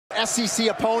SEC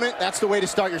opponent, that's the way to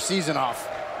start your season off.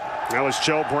 That was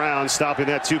Joe Brown stopping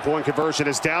that two-point conversion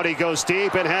as Dowdy goes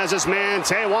deep and has his man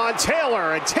Taywan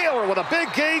Taylor. And Taylor with a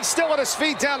big gain, still on his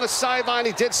feet down the sideline.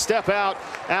 He did step out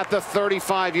at the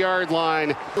 35-yard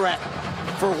line. Threat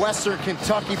for Western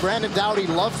Kentucky. Brandon Dowdy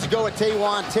loves to go at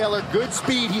Taywan Taylor. Good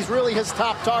speed. He's really his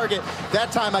top target.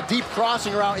 That time a deep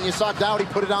crossing route, and you saw Dowdy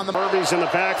put it on the... Irby's in the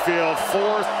backfield,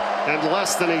 4th and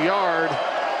less than a yard.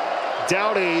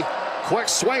 Dowdy, quick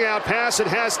swing out pass, and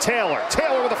has Taylor.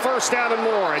 Taylor with a first down and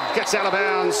more, and gets out of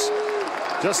bounds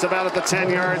just about at the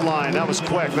 10-yard line. That was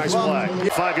quick. Nice play.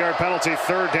 5-yard penalty,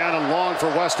 3rd down and long for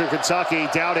Western Kentucky.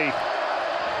 Dowdy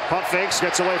pump fakes,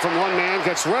 gets away from one man,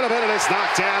 gets rid of it, and it's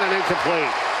knocked down and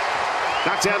incomplete.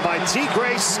 Knocked down by T.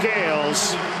 Grace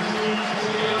Scales.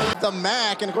 The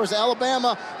MAC, and of course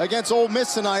Alabama against Ole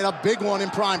Miss tonight, a big one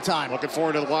in prime time. Looking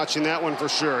forward to watching that one for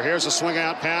sure. Here's a swing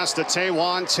out pass to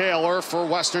Taywan Taylor for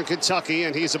Western Kentucky,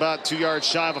 and he's about 2 yards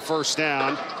shy of a first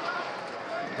down.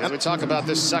 And we talk about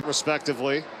this second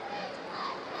respectively.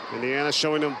 Indiana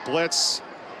showing them blitz,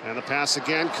 and the pass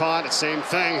again caught. Same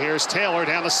thing. Here's Taylor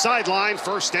down the sideline,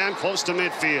 first down close to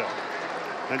midfield.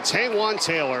 And Taywan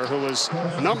Taylor, who was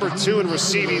 #2 in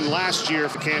receiving last year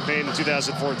for the campaign in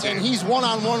 2014. And he's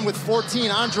one-on-one with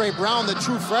 14, Andre Brown, the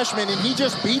true freshman, and he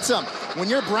just beats him. When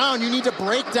you're Brown, you need to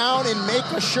break down and make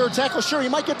a sure tackle. Sure, you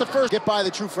might get the first. Get by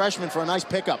the true freshman for a nice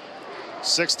pickup.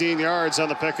 16 yards on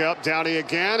the pickup. Dowdy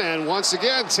again, and once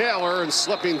again Taylor, and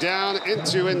slipping down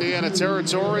into Indiana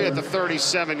territory at the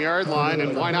 37-yard line.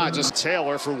 And why not just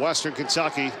Taylor for Western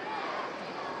Kentucky.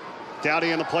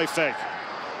 Dowdy in the play fake.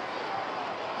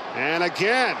 And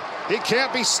again, he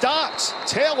can't be stopped.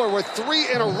 Taylor with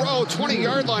 3 in a row.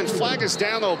 20-yard line. Flag is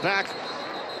down, though, back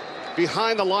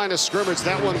behind the line of scrimmage.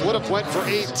 That one would have went for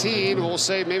 18. We'll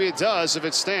say maybe it does. If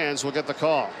it stands, we'll get the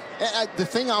call. The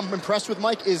thing I'm impressed with,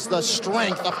 Mike, is the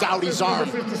strength of Dowdy's arm.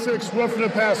 56, roughing the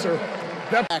passer.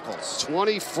 Tackles.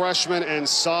 20 freshmen and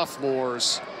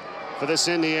sophomores for this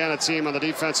Indiana team on the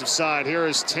defensive side. Here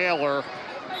is Taylor,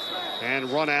 and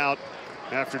run out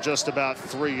after just about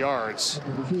 3 yards.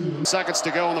 Seconds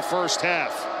to go in the first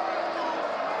half.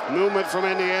 Movement from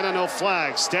Indiana, no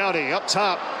flags. Dowdy up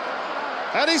top,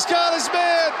 and he's got his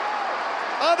man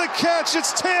on the catch.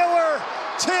 It's Taylor.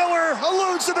 Taylor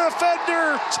eludes the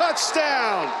defender.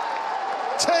 Touchdown.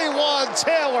 Taywan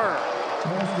Taylor.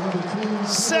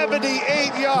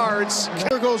 78 yards.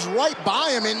 Taylor goes right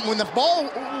by him, and when the ball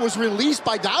was released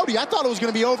by Dowdy, I thought it was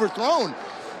going to be overthrown.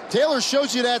 Taylor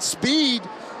shows you that speed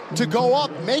to go up,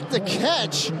 make the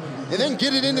catch, and then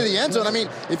get it into the end zone. I mean,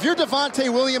 if you're Devontae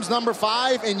Williams,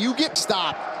 #5, and you get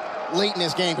stopped late in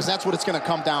this game, because that's what it's going to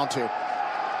come down to.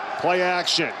 Play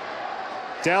action.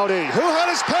 Dowdy, who had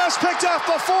his pass picked off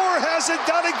before, has it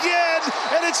done again,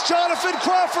 and it's Jonathan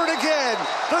Crawford again.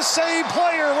 The same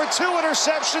player with 2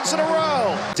 interceptions in a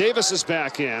row. Davis is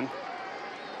back in.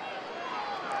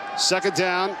 2nd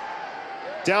down.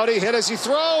 Dowdy hit as he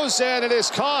throws, and it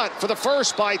is caught for the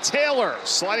first by Taylor,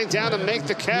 sliding down to make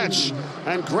the catch.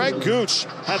 And Greg Gooch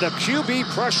had the QB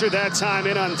pressure that time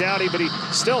in on Dowdy, but he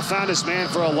still found his man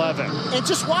for 11. And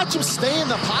just watch him stay in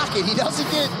the pocket. He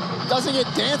doesn't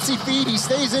get dancy feet. He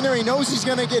stays in there. He knows he's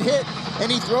going to get hit,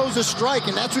 and he throws a strike,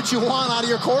 and that's what you want out of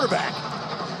your quarterback.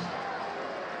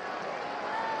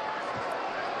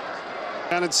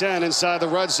 Down at 10 inside the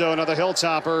red zone of the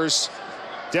Hilltoppers.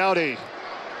 Dowdy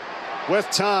with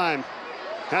time,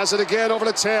 has it again over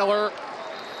to Taylor.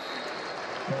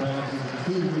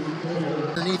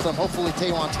 Underneath him, hopefully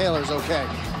Taywan Taylor's okay.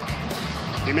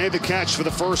 He made the catch for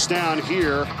the first down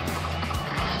here,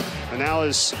 and now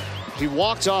he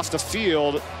walked off the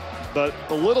field, but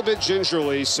a little bit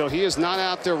gingerly, so he is not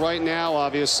out there right now,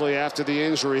 obviously, after the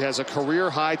injury. Has a career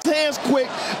high. Hands quick,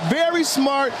 very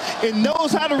smart, and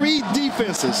knows how to read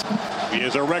defenses. He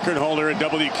is a record holder at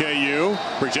WKU,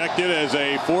 projected as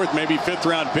a 4th, maybe 5th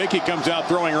round pick. He comes out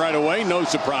throwing right away, no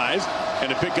surprise,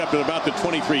 and a pickup at about the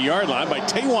 23-yard line by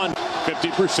Taywan.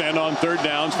 50% on 3rd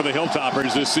downs for the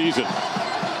Hilltoppers this season.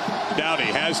 Dowdy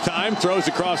has time, throws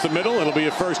across the middle. It'll be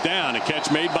a first down. A catch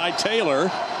made by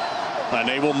Taylor, and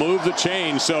they will move the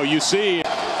chain. So you see,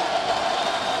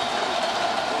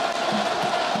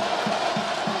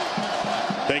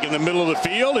 taking the middle of the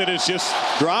field, it is just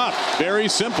dropped. Very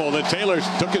simple that Taylor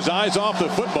took his eyes off the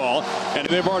football, and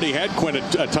they've already had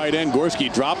a tight end,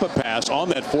 Gorski, drop a pass on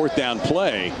that 4th down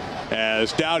play.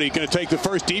 As Dowdy going to take the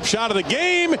first deep shot of the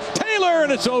game. Taylor,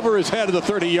 and it's over his head at the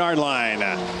 30-yard line.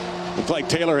 Looked like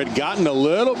Taylor had gotten a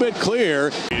little bit clear.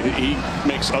 He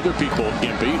makes other people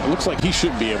gimpy. It looks like he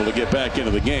should be able to get back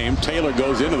into the game. Taylor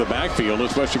goes into the backfield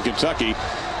as Western Kentucky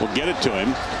will get it to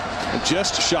him.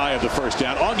 Just shy of the first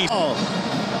down. Augie.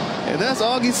 And that's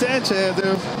Augie Sanchez.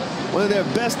 They're one of their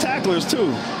best tacklers,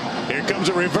 too. Here comes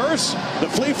a reverse. The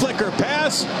flea flicker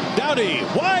pass. Dowdy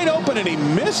wide open, and he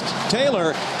missed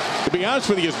Taylor. To be honest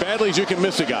with you, as badly as you can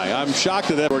miss a guy, I'm shocked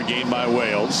that that were gained by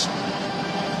Wales.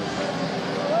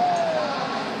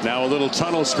 Now a little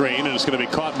tunnel screen, and it's going to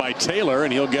be caught by Taylor,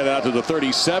 and he'll get out to the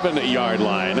 37-yard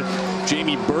line.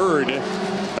 Jamie Bird.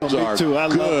 Those are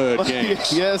good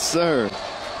games. Yes, sir.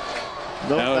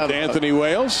 Now it's Anthony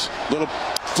Wales. Little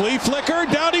flea flicker.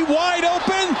 Dowdy wide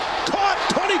open. Caught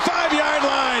 25-yard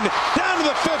line. Down to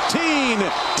the 15.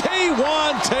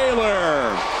 Taywan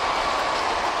Taylor.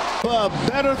 A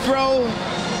better throw,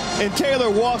 and Taylor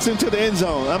walks into the end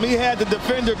zone. I mean, he had the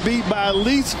defender beat by at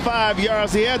least 5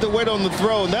 yards. He had to wait on the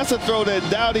throw, and that's a throw that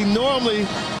Dowdy normally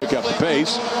pick up the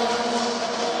pace.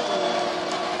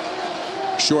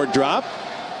 Short drop.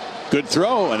 Good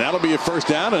throw, and that'll be a first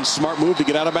down, and smart move to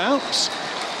get out of bounds.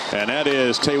 And that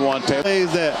is Taywan Taylor.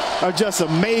 Plays that are just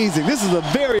amazing. This is a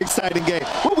very exciting game.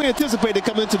 What we anticipated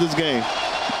coming into this game.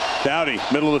 Dowdy,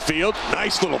 middle of the field.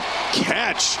 Nice little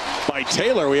catch by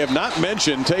Taylor. We have not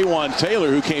mentioned Taywan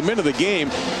Taylor, who came into the game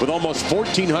with almost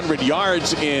 1,400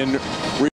 yards in